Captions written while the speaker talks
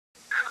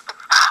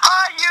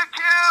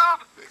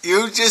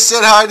You just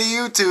said hi to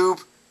YouTube.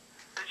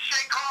 It's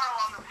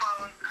Shaycarl on the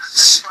phone.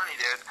 That's funny,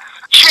 dude.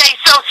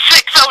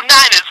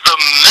 Chase0609 is the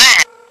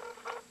man.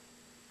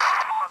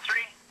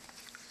 3.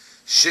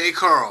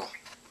 Shaycarl.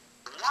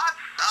 What's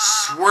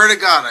up? Swear to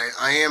God,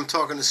 I am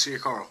talking to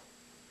Shaycarl.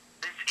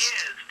 This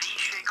is the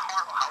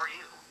Shaycarl. How are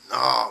you?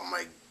 Oh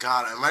my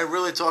God, am I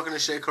really talking to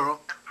Shaycarl?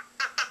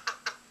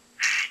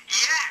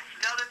 Yes.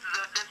 No, this is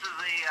a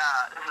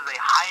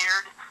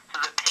hired,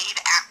 this is a paid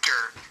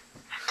actor.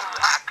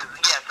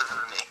 Yes, this is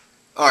me.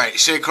 All right,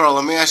 Shaycarl,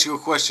 let me ask you a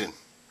question.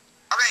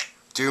 Okay.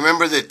 Do you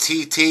remember the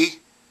TT?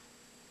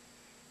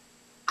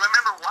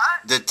 Remember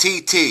what? The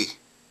TT.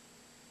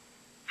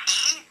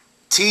 T?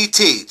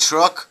 TT,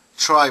 truck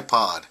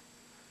tripod.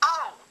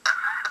 Oh.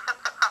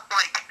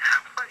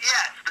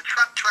 Yes, the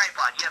truck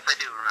tripod. Yes, I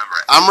do remember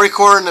it. I'm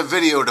recording a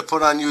video to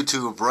put on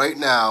YouTube right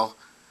now.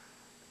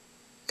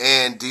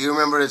 And do you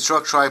remember the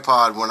truck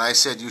tripod when I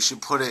said you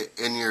should put it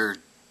in your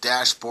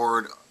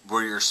dashboard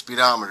where your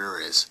speedometer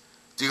is?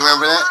 Do you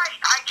remember that? Right.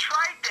 I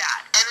tried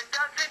that, and it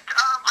doesn't,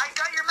 I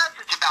got your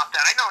message about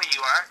that. I know who you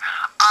are.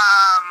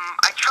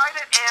 I tried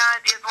it,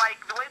 and it's like,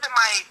 the way that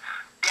my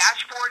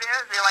dashboard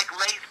is, it like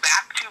lays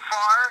back too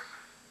far,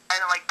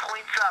 and it like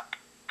points up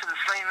to the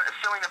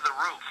ceiling of the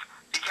roof.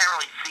 You can't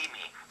really see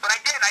me. But I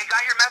did. I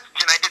got your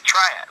message, and I did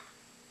try it.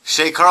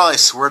 Shaycarl, I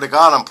swear to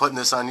God, I'm putting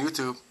this on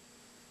YouTube.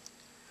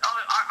 Oh,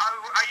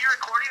 are you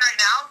recording right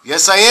now?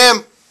 Yes, I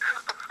am.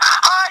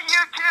 Hi,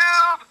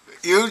 YouTube!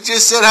 You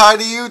just said hi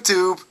to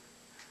YouTube.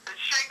 It's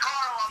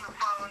Shaycarl on the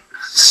phone.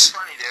 That's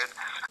funny, dude.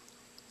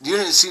 You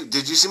didn't see?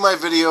 Did you see my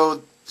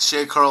video?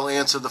 Shaycarl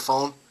answered the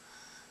phone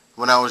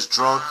when I was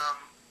drunk.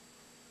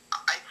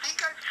 I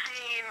think I've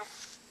seen.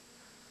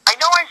 I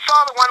know I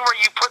saw the one where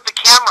you put the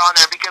camera on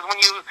there because when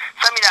you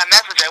sent me that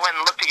message, I went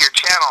and looked at your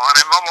channel,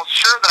 and I'm almost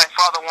sure that I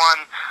saw the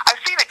one. I've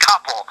seen a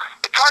couple.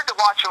 It's hard to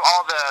watch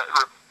all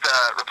the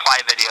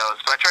reply videos,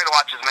 but I try to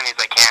watch as many as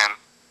I can.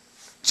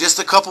 Just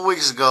a couple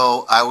weeks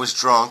ago, I was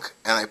drunk,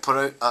 and I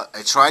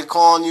tried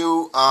calling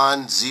you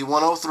on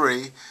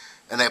Z103,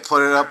 and I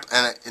put it up,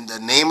 and the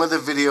name of the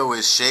video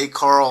is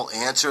Shaycarl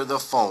Answer the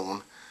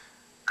Phone.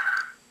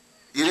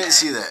 You didn't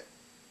see that.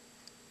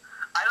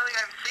 I don't think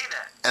I've seen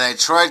it. And I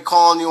tried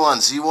calling you on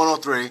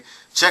Z103.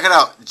 Check it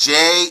out,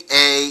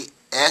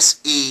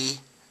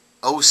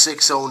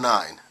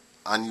 JASE0609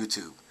 on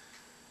YouTube.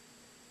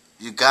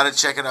 You gotta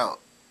check it out.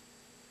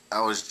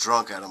 I was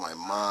drunk out of my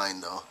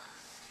mind, though.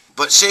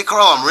 But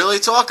Shaycarl, I'm really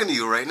talking to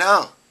you right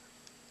now.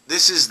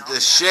 This is the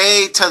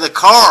Shay to the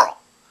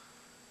Carl.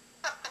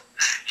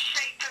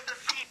 Shay to the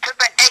C to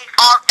the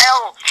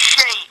A-R-L.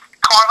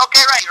 Shaycarl.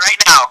 Okay,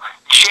 right now.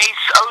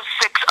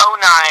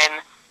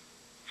 Chase0609.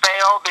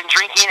 Failed, been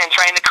drinking, and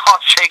trying to call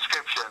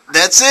Shaycription.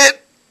 That's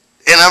it.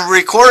 And I'm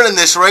recording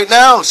this right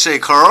now,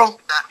 Shaycarl.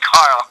 Not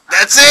Carl.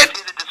 That's it.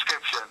 See the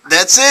description.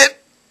 That's it.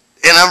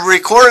 And I'm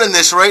recording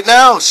this right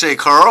now,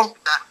 Shaycarl.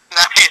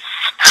 Nice.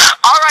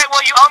 All right,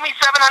 well, you owe me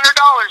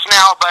 $700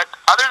 now, but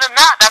other than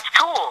that, that's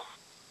cool.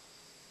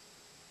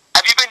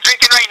 Have you been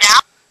drinking right now?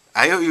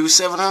 I owe you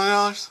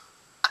 $700?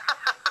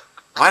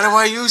 Why do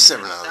I use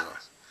 $700? I'm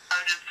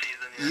just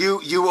teasing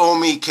you. You owe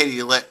me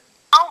Katie Lit.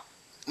 Oh?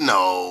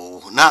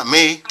 No, not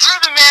me.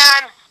 You're the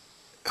man.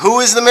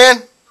 Who is the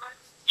man?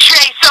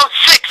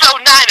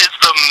 Chase0609 is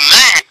the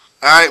man.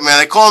 Alright, man,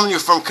 I call you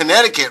from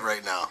Connecticut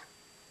right now.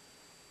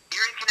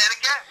 You're in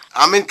Connecticut?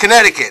 I'm in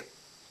Connecticut.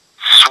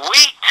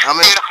 Sweet. Dude,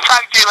 I'll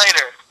talk to you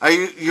later. Are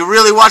you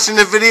really watching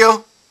the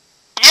video?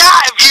 Yeah,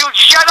 if you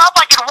shut up,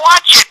 I can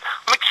watch it.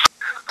 I'm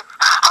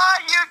Hi,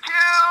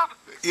 YouTube.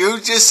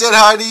 You just said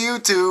hi to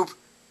YouTube. It's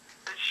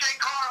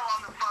Shaycarl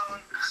on the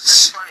phone.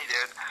 That's funny,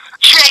 dude.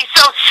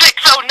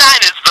 Chase0609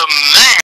 is the man.